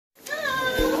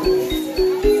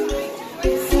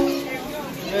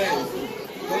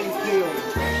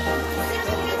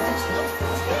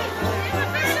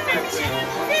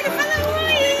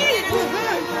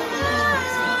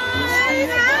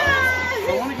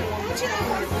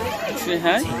Say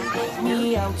hi. Take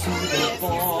me out to the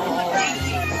ball.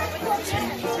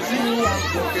 Take me out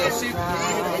with the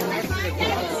crowd.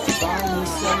 Buy me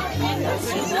some peanuts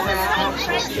and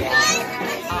crackers, Jack.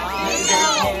 I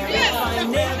don't care if I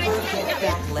never get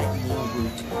back. Let me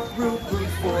root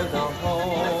for the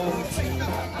home team.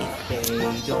 If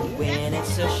they don't win,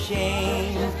 it's a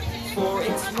shame. For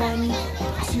it's 1,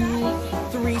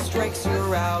 2, 3 strikes,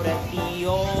 you're out at the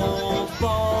old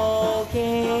ball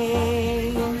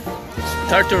game.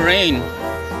 Start to rain.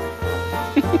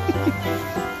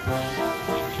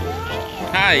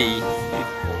 Hi.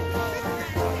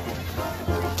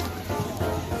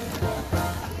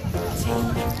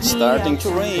 Starting to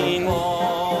rain.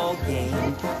 Ball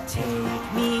game.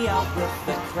 Take me out with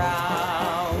the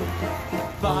crowd.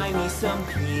 Buy me some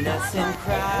peanuts and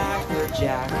cracker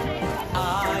jack.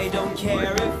 I don't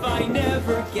care if I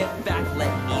never get back.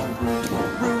 Let me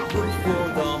root for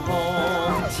the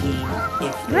home team.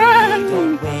 If they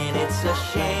don't win, it's a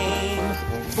shame.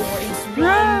 For it's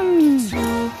 1,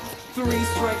 2, 3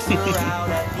 strikes, you're out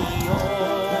at the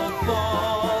old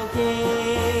ball game.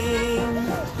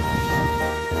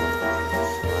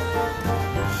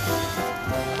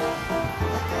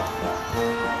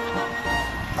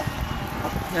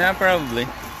 Yeah, probably.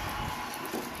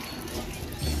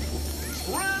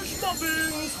 Fresh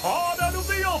muffins, hot out of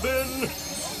the oven.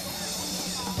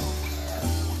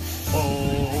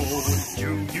 Oh, do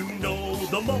you know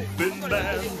the Muffin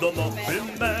Man, the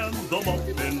Muffin Man, the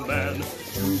Muffin Man?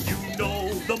 Do you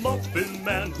know the Muffin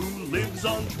Man who lives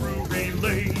on Drury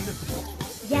Lane?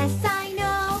 Yes, I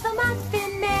know the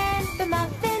Muffin Man, the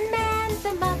Muffin Man,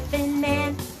 the Muffin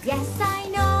Man. Yes, I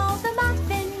know the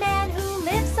Muffin Man who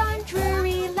lives on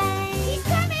Drury Lane. He's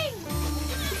coming!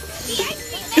 The ice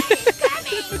cream man is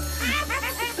coming!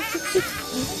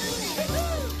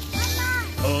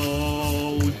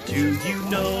 Oh, do you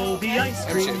know the Ice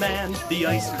Cream Man, the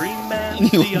Ice Cream Man,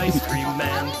 the Ice Cream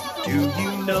Man? Do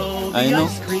you know the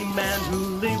Ice Cream Man who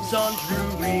lives on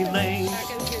Drury Lane?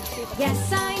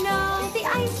 Yes, I know the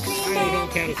Ice Cream Man,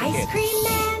 the Ice Cream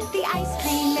Man, the Ice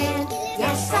Cream Man.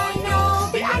 Yes, I know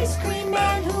the Ice Cream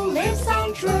Man who lives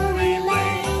on Drury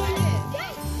Lane.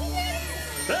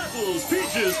 Apples,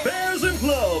 peaches, pears, and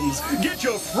plums. Get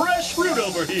your fresh fruit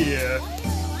over here.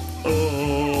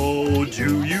 Oh,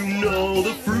 do you know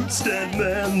the Fruit Stand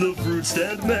Man, the Fruit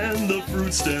Stand Man, the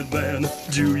Fruit Stand Man?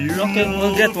 Do you know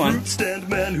we'll get the one. Fruit Stand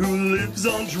Man who lives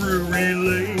on Drury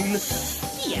Lane?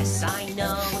 Yes, I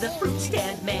know the Fruit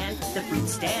Stand Man, the Fruit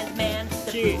Stand Man,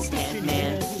 the Fruit Stand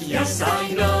Man. Yes,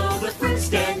 I know the Fruit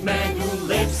Stand Man who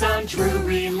lives on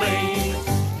Drury Lane.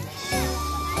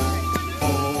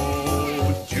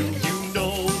 Oh, do you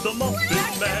know the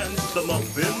Muffin Man, the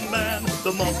Muffin Man,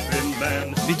 the Muffin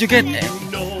Man? Did you get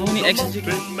How many eggs did you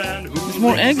get? There's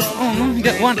more eggs? Oh no, you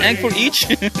got 1 egg for each?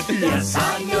 Yes,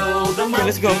 I know the Muffin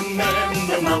let's go. Man,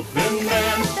 the Muffin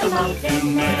Man, the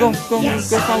Muffin Man. Go I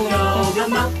follow. know the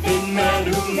Muffin Man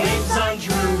who lives on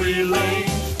Drury Lane.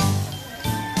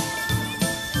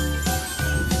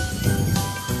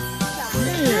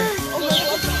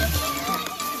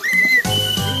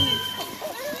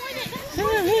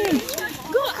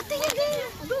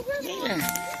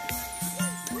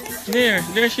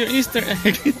 There's your Easter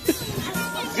egg.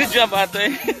 Good job,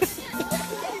 Ate.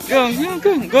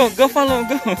 Go, follow,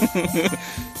 go.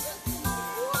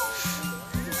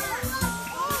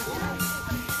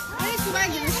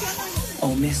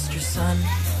 Oh, Mr. Sun,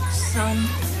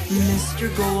 Mr.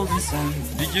 Golden Sun.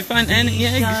 Did you find any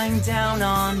eggs? Shine down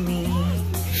on me.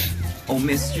 Oh,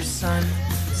 Mr. Sun,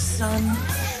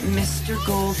 Mr.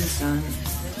 Golden Sun,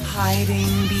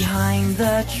 hiding behind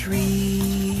the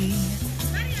tree.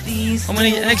 These How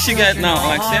many eggs you got now,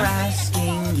 Alexia?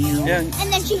 Asking you, Yeah.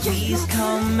 And then she just please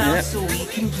come out so we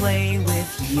can play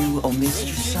with you. Oh,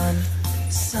 Mr.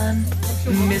 Sun,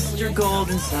 Mr.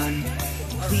 Golden Sun,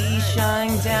 please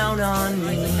shine down on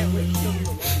me.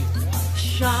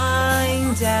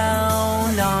 Shine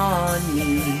down on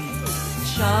me.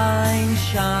 Shine,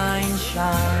 shine,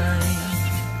 shine.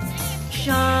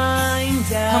 Shine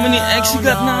down. How many eggs you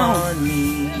got now? On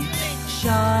me.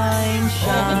 Shine,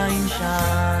 shine,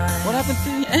 shine. What happened to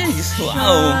the eggs? Wow.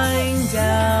 Shine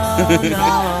down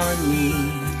on me.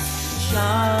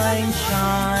 Shine,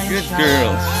 shine, Good shine.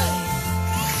 girls.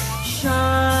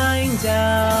 Shine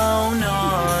down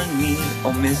on me.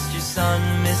 Oh, Mr. Sun,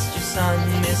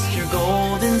 Mr.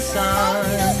 Golden Sun.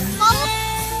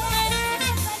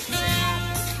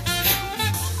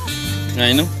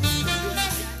 I know.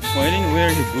 Why didn't you wear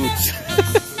your boots?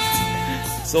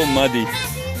 So muddy.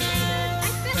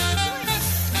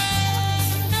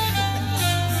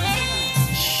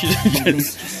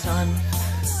 Mr.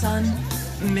 Sun,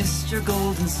 Mr.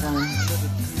 Golden Sun,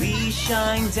 please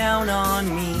shine down on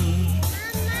me.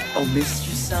 Oh,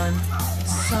 Mr. Sun,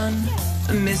 Sun,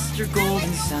 Mr.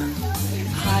 Golden Sun,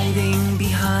 hiding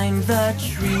behind the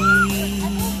tree.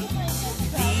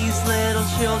 These little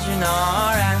children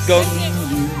are asking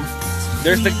you,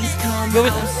 There's the please come go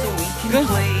with out so we can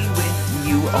play with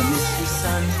you. Oh, Mr.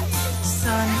 Sun,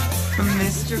 Sun,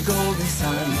 Mr. Golden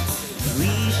Sun,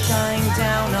 please shine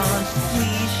down on,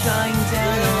 please shine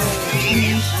down on,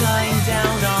 please shine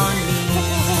down on me.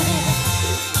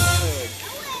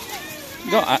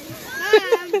 Go.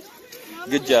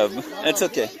 Good job. It's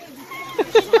okay.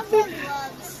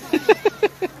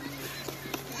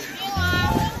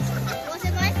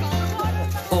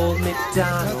 Old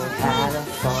MacDonald had a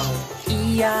farm,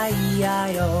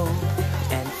 E-I-E-I-O.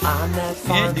 And on that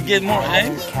farm You get more he had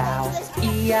eggs? a cow,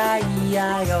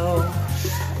 E-I-E-I-O.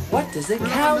 What does a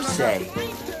cow say?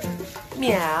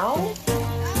 Meow.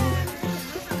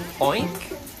 Oink.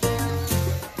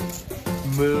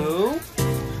 Moo.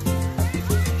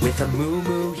 With a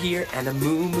moo-moo here and a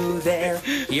moo-moo there.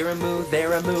 Here a moo,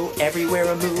 there a moo, everywhere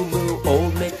a moo-moo.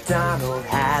 Old MacDonald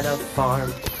had a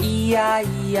farm,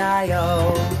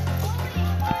 E-I-E-I-O.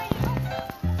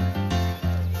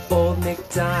 Old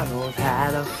MacDonald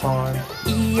had a farm,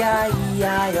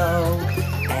 E-I-E-I-O.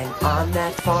 And on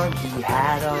that farm he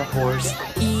had a horse,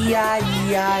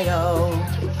 E-I-E-I-O.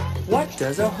 What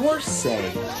does a horse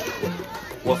say?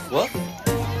 Woof woof.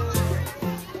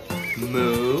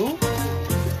 Moo.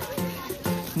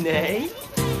 Neigh.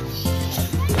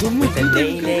 With a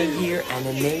neigh-neigh here and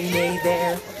a neigh-neigh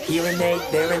there. Here a neigh,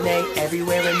 there a neigh,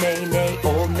 everywhere a neigh-neigh.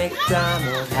 Old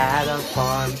MacDonald had a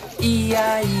farm,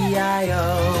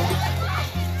 E-I-E-I-O.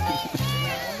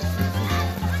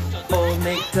 Old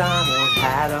MacDonald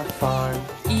had a farm,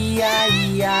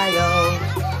 E-I-E-I-O.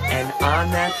 And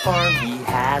on that farm he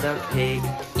had a pig,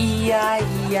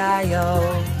 E-I-E-I-O.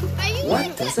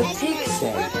 What does a pig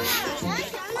say?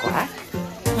 Quack?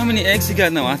 How many eggs you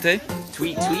got now, Ate?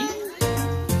 Tweet, tweet?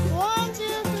 1, 2,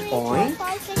 3, 4, Oink.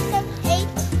 5, 6, 7, 8.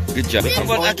 Good job. How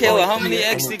about Oink, Aqeelah? How oink many here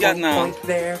eggs and you got oink, now? oink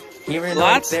there. Here an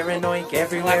Lots? oink, there an oink,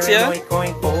 everywhere Alexia? an oink,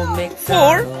 oink. Old 4?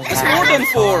 MacDonald That's more than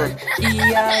 4.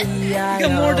 E-I-E-I-O. You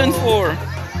got more than 4.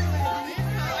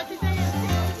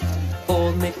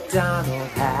 Old MacDonald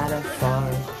had a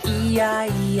farm,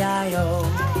 E-I-E-I-O.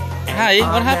 And Hi, what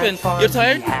on that happened? farm You're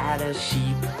tired? He had a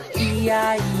sheep,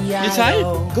 E-I-E-I-O. You tired?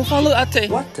 Go follow Ate.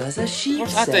 What does a sheep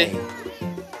Where's say? Ate?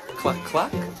 Cluck,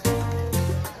 cluck.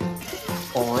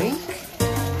 Oink.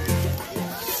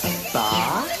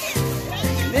 Ba.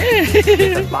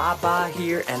 With a ba-ba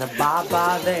here and a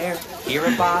ba-ba there. Here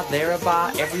a ba, there a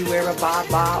ba, everywhere a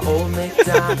ba-ba. Old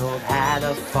MacDonald had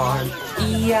a farm,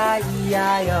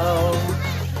 E-I-E-I-O.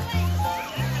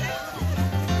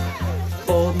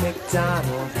 Old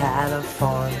MacDonald had a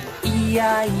farm,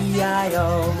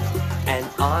 E-I-E-I-O. And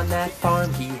on that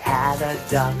farm he had a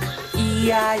duck,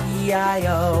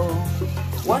 E-I-E-I-O.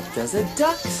 What does a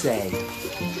duck say?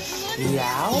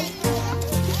 Meow?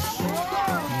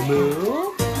 Moo?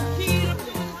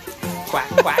 Quack,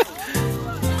 quack.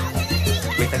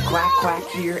 With a quack, quack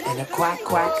here and a quack,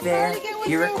 quack there.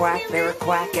 Here a quack, there a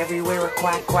quack, everywhere a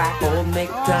quack, quack. Old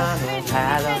MacDonald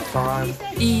had a farm,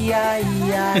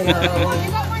 E-I-E-I-O.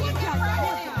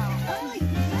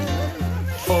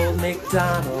 Old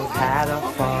MacDonald had a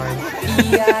farm,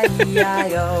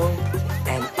 E-I-E-I-O.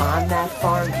 And on that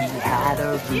farm he had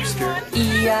a rooster,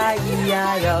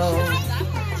 E-I-E-I-O.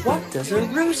 What does a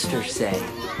rooster say?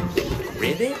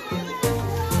 Ribbit?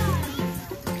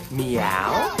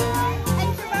 Meow?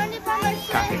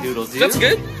 Cock-a-doodle-doo? That's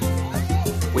good.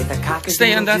 With a cock-a-doodle-doo.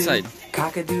 Stay on that side.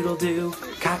 Cock-a-doodle-doo,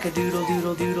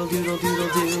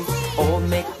 cock-a-doodle-doodle-doodle-doodle-doo. Old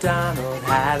MacDonald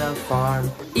had a farm,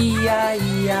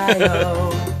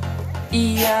 E-I-E-I-O,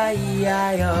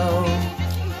 E-I-E-I-O.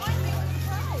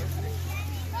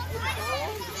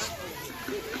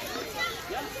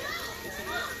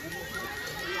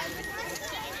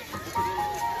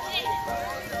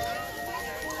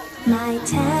 My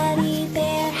teddy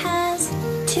bear has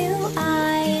 2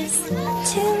 eyes,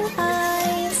 2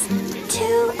 eyes,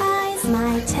 2 eyes.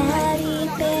 My teddy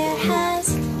bear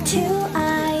has 2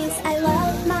 eyes. I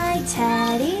love my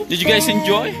teddy bear. Did you guys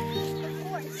enjoy?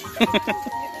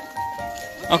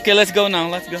 Okay, let's go now.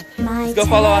 Let's go. My Let's go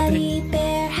follow teddy Ate.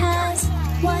 bear has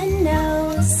 1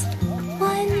 nose,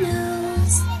 1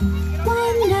 nose,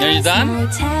 1 nose. Are you done? My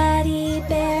teddy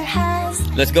bear has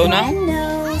Let's go now. 1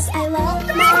 nose. I love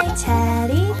my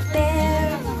teddy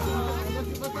bear.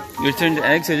 You return the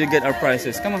egg so you get our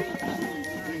prices. Come on.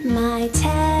 My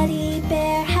teddy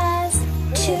bear has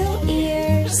 2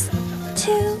 ears,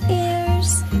 2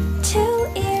 ears, 2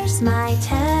 ears. My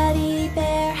teddy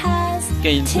bear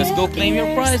Okay, let's go claim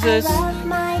your prizes. I love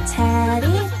my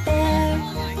teddy bear.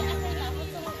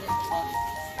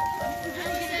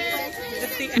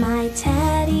 My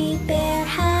teddy bear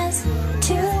has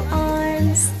 2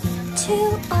 arms,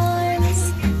 2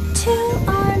 arms, 2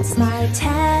 arms. My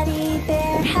teddy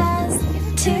bear has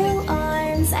 2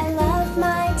 arms. I love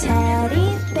my teddy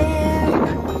bear.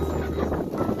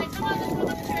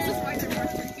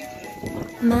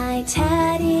 My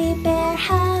teddy bear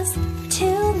has 2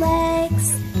 legs,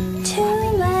 2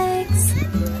 legs,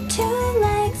 2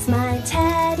 legs. My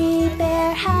teddy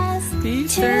bear has 2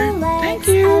 legs. Thank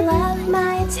you. I love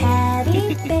my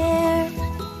teddy bear.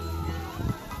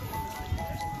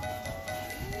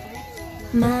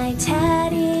 My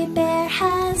teddy bear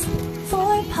has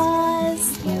 4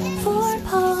 paws, 4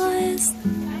 paws,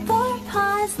 4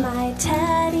 paws. My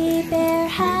teddy bear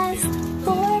has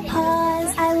 4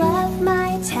 paws. I love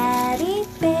my teddy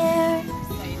bear.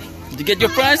 Did you get your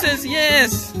prizes?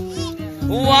 Yes!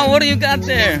 Wow, what do you got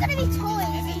there?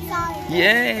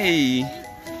 Yay!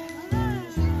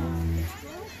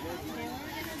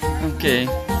 Okay.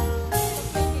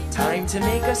 Time to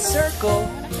make a circle.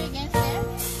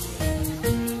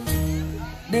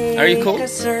 Are you cold? Make a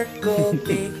circle,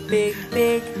 big, big,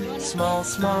 big. Small,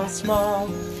 small, small.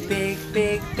 Big,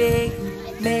 big, big.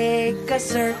 Make a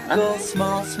circle,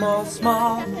 small, small,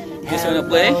 small. Just wanna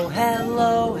play?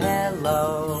 Hello,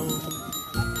 hello.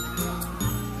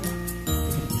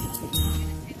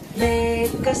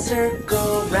 Make a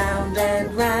circle, round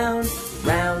and round,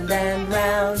 round and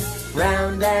round,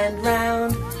 round and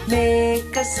round.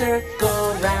 Make a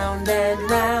circle, round and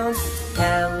round.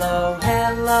 Hello,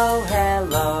 hello,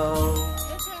 hello.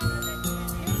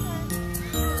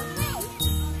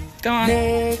 Come on.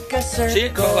 Make a circle, See?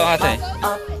 Follow Ate.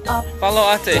 up, up,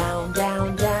 Follow Ate. down,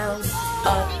 down, down,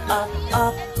 up, up,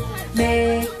 up.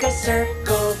 Make a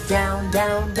circle, down,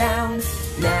 down, down.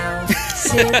 Now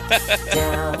sit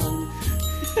down.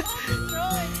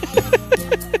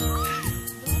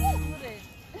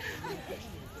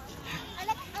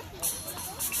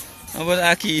 How about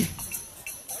Aki?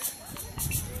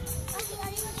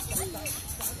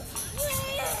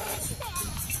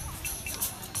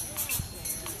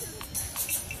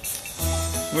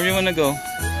 Where do you want to go?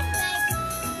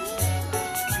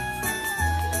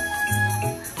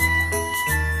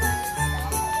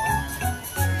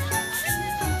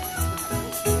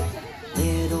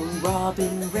 Little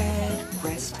Robin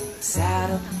Redbreast sat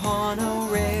upon a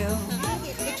rail.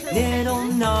 Little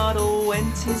Noddle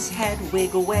went his head,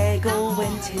 wiggle waggle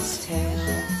went his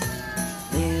tail.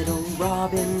 Little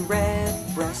Robin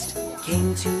Redbreast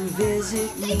came to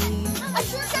visit me.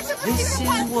 This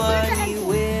is what he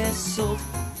whistled.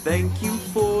 Thank you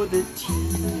for the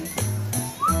tea.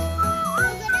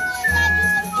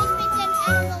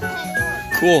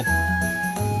 Cool.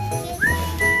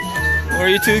 Where are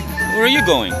you two? Where are you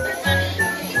going?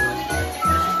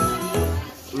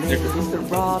 Little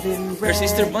Robin There's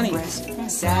Easter Bunny.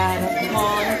 Redbreast sat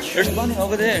upon a tree. There's Bunny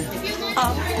over there.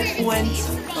 Up went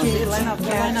Kitty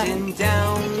Cat and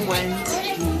down went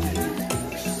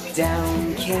he.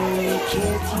 Down came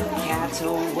Kitty Cat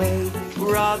away.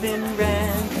 Robin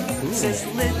ran, says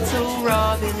little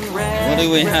Robin ran. What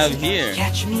do we have here?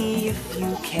 Catch me if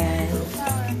you can.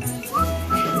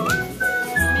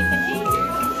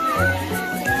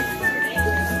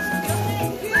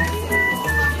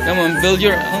 Come on, build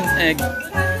your own egg.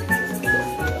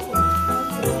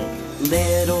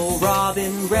 Little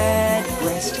Robin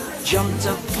Redbreast jumped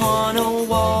upon a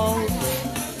wall.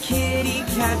 Kitty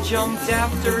Cat jumped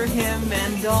after him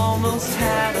and almost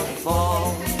had a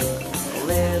fall.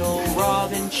 Little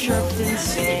Robin chirped and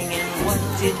sang, and what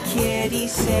did Kitty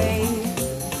say?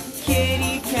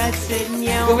 Kitty Cat said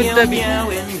meow, Go with meow, Debbie. meow,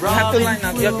 and You have to Robin line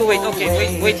up. You have to wait.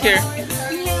 Okay, wait here.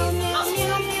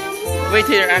 Wait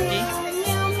here, Aki.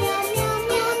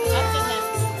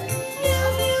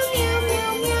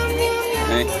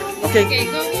 Okay. Okay,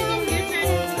 go. Your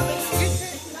turn.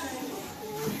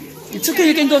 It's okay.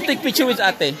 You can go take picture with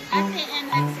Ate. Ate and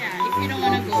Alexia, if you don't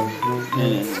want to go.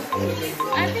 Ate.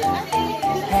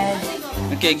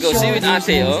 Okay, go. See with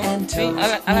Ate, oh. See,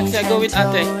 Alexia, go with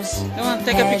Ate. Come on,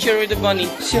 take a picture with the bunny.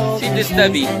 See this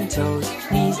Debbie. and toes,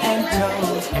 knees and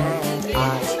toes, and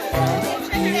eyes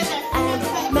and ears and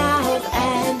mouth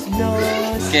and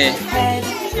nose. Okay. Head,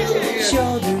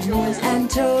 shoulders, knees and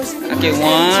toes. Okay, knees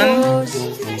and one. toes.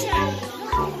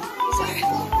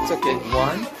 It's okay.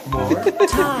 One more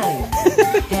time.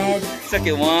 Head, It's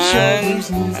okay. One. shoulders,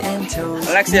 knees and toes.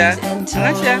 Alexia. Knees and toes.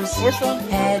 Alexia, where's the...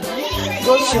 Head,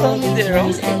 Go to shoulders, there, oh.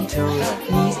 knees and toes.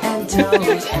 Knees and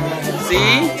toes. And See?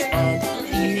 eyes and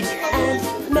ears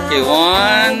and mouth. Okay,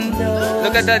 one.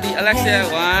 Look at Daddy. Alexia.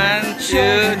 1,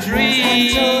 2,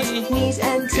 3.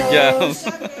 Good job.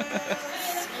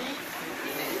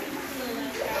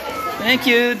 Thank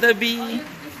you, Debbie.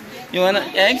 You want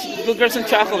eggs? Go grab some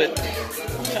chocolate.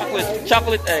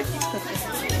 Chocolate egg.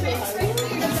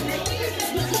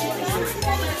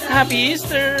 Happy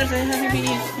Easter. Say happy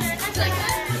Easter.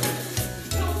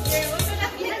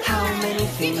 How many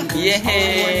fingers Yeah, on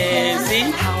one hand?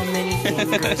 see? How many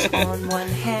fingers on one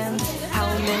hand? How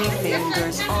many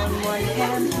fingers on one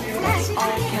hand? Let's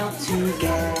all count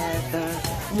together.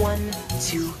 1,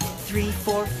 2, 3,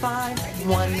 4, 5.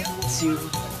 1, 2,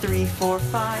 3, 4,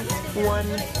 5. 1,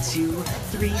 2,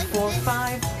 3, 4,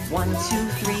 5. 1, 2,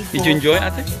 3, 4. Did you enjoy it,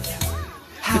 Ate?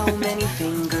 How many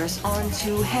fingers on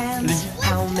 2 hands?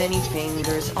 How many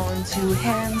fingers on 2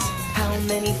 hands? How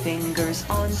many fingers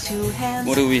on 2 hands?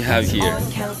 What do we have here?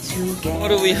 What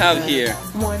do we have here?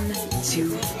 1,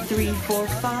 2, 3, 4,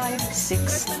 5,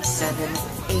 6, 7,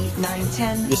 8, 9,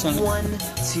 10. This one? 1,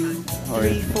 2,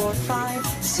 3, 4, 5,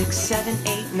 6, 7,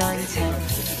 8, 9, 10.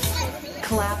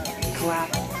 Clap,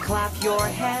 clap, clap your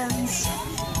hands.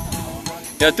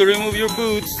 You have to remove your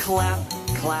boots. Clap,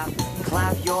 clap,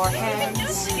 clap your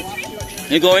hands.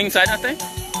 You going inside, Ate?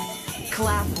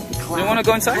 Clap, clap. You wanna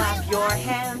go inside? Clap your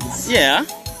hands. Yeah.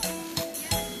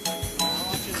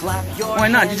 Clap your Why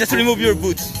not? You hands. just remove your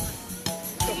boots.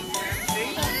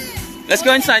 Let's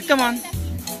go inside. Come on.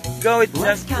 Go with.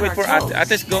 Let's count Wait for our Ate.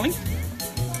 toes. Ate's going.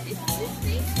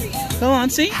 Go on.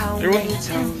 See. How many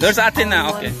toes There's Ate on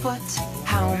now. one Okay. foot?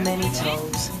 How many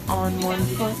toes on 1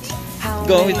 foot? How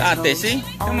Go many with Ate, toes see?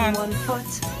 Come on. 1 foot.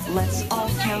 Let's all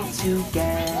count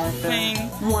together. Swing.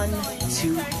 1,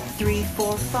 2, 3,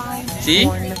 4, 5. See?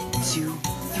 1, 2,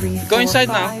 3, 4, Go inside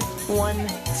now. 5. 1,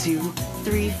 2,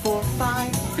 3, 4,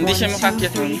 5. Hindi siya 1, 2,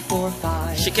 makakyat, 3, mami. 4,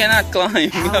 5. She cannot climb. You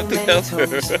How have to many help her.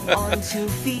 toes on 2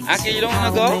 feet? Ake, you don't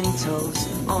wanna How go? many toes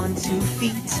on 2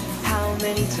 feet? How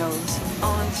many toes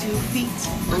on 2 feet?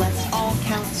 Let's all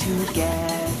count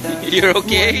together. You're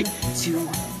okay? 1, 2,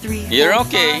 3, 4, You're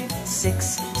okay. 5, 6,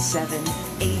 7,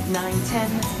 8, 9, 10.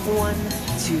 1,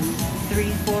 2,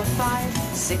 3, 4, 5,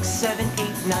 6, 7,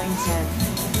 8, 9, 10.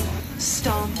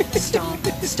 Stomp, stomp,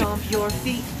 stomp your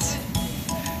feet.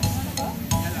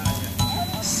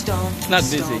 Stomp, Not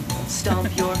busy. stomp,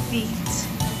 stomp your feet.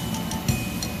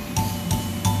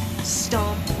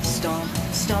 Stomp, stomp,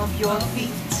 stomp your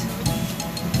feet.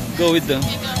 Go with them.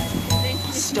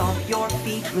 Stomp your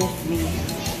feet with me.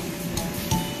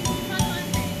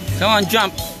 Come on,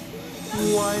 jump.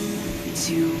 1,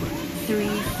 2, 3,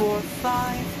 4,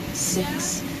 5,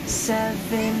 6,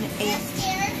 7,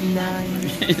 8, 9,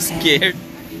 You're 10. scared.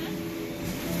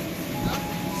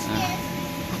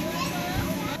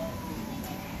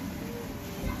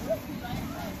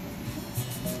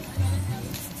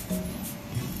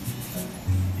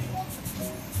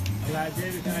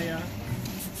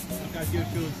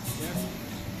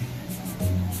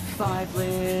 Five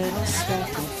little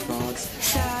speckled frogs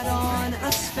sat on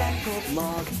a speckled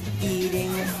log,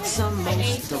 eating some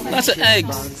most delicious Lots of eggs.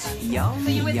 bugs. Yum, So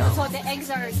yum. the eggs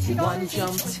are One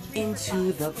jumped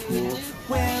into the pool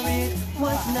where it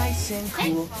was nice and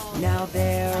cool. Now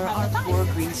there are 4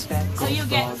 green speckled So you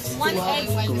get frogs. 1 Glub,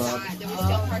 egg. glub.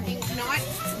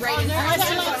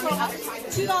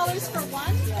 $2 for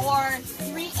 1 or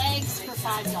 3 eggs for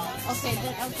 $5. Okay,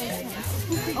 then okay.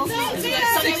 Okay,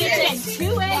 so you get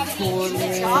 2 eggs. 4 Good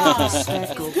little job.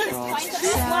 speckled frogs Find the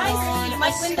sat best on one. You a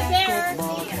might win the bear. speckled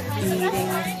log,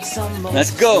 eating some most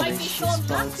Let's go. Might be so delicious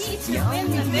lucky bugs. to win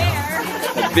the bear.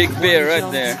 A big bear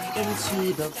right there.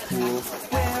 Into the pool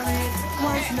where it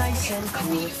was nice and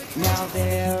cool. Now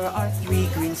there are 3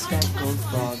 green speckled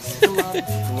frogs. Glub,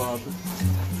 glub.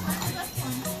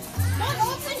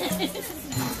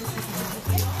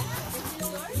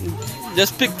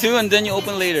 Just pick 2 and then you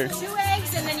open later. 2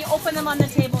 eggs and then you open them on the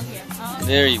table here.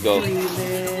 There you go. 3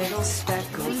 little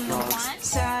speckled frogs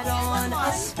sat on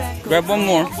a speckled Grab one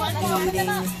more. eating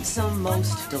some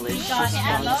most We delicious got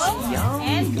yellow bugs. Yum,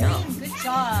 and yum. green. Good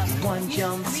job. One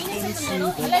jumps Green is into in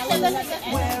the the middle. pool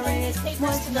And where bring it these papers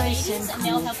was to the nice ladies and and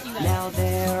they'll cool. help you out. Now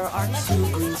there are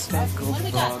 2 green speckled What do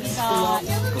we got? We frogs. got Glub,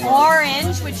 glub.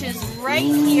 orange, which is right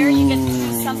here. You get to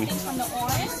see something from the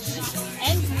orange.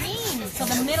 And green. So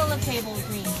the middle of the table is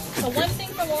green. So 1 thing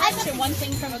from orange and 1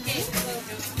 thing from okay.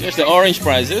 Here's the orange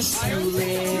prizes.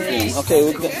 Little Okay,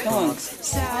 we got, come on.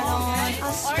 sat on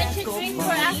a Orange is speckled green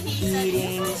for log, Aqeelah.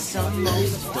 eating some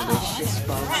most delicious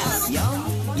bugs. Yum,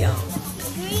 yum.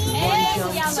 And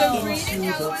Jump yellow. into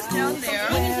the pool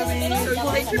where it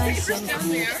was nice and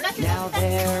cool. Now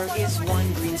there is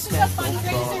 1 green speckled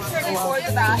frog. Glub,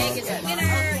 glub.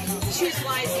 Choose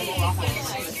wisely.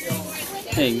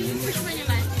 Hey.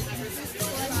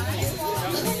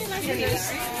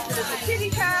 Kitty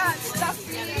cat,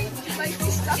 stuffy, like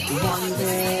stuffy. One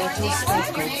little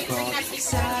speckled frog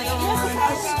sat on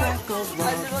a speckled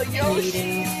log,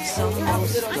 eating some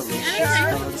most delicious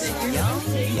bugs. Yum,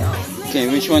 yum. Okay,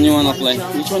 which one you wanna play?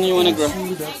 Which one you wanna grab?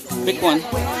 Pick one.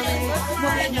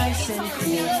 Right, nice and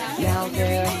cool. Now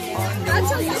there are no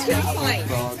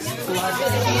frogs.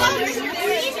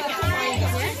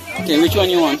 Okay, which one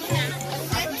you want?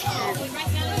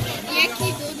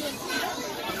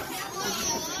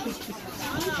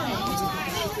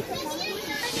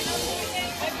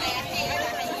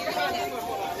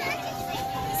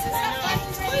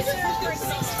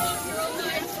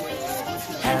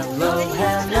 Hello,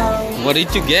 hello. What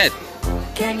did you get?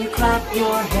 Can you clap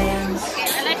your hands?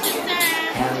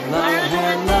 Hello,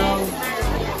 hello.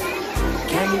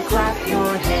 Can you clap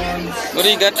your hands? What do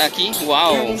you got, Aki? Can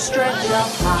Wow. you stretch up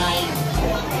high?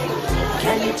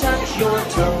 Can you touch your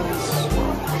toes?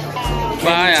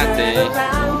 Bye, Turn Ate.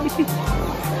 around.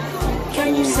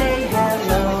 Can you say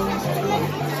hello?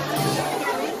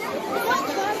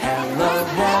 Hello,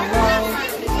 hello.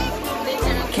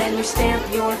 Can you stamp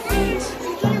your feet?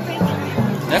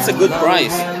 That's a good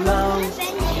price. Hello.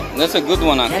 That's a good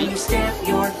one, Can Aki. you stamp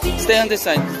your feet? Stay on this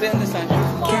side. Stay on this side.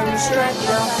 Can you stretch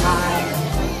up high?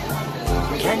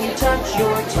 Can you touch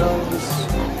your toes?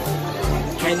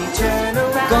 Can you turn Go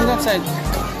on that around? side.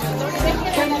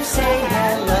 Can you say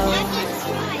hello?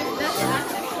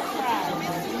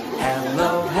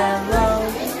 Hello, hello.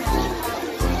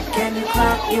 Can you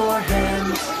clap your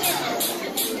hands?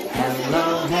 Hello,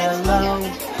 hello.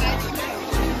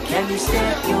 Can you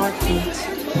stamp your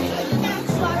feet?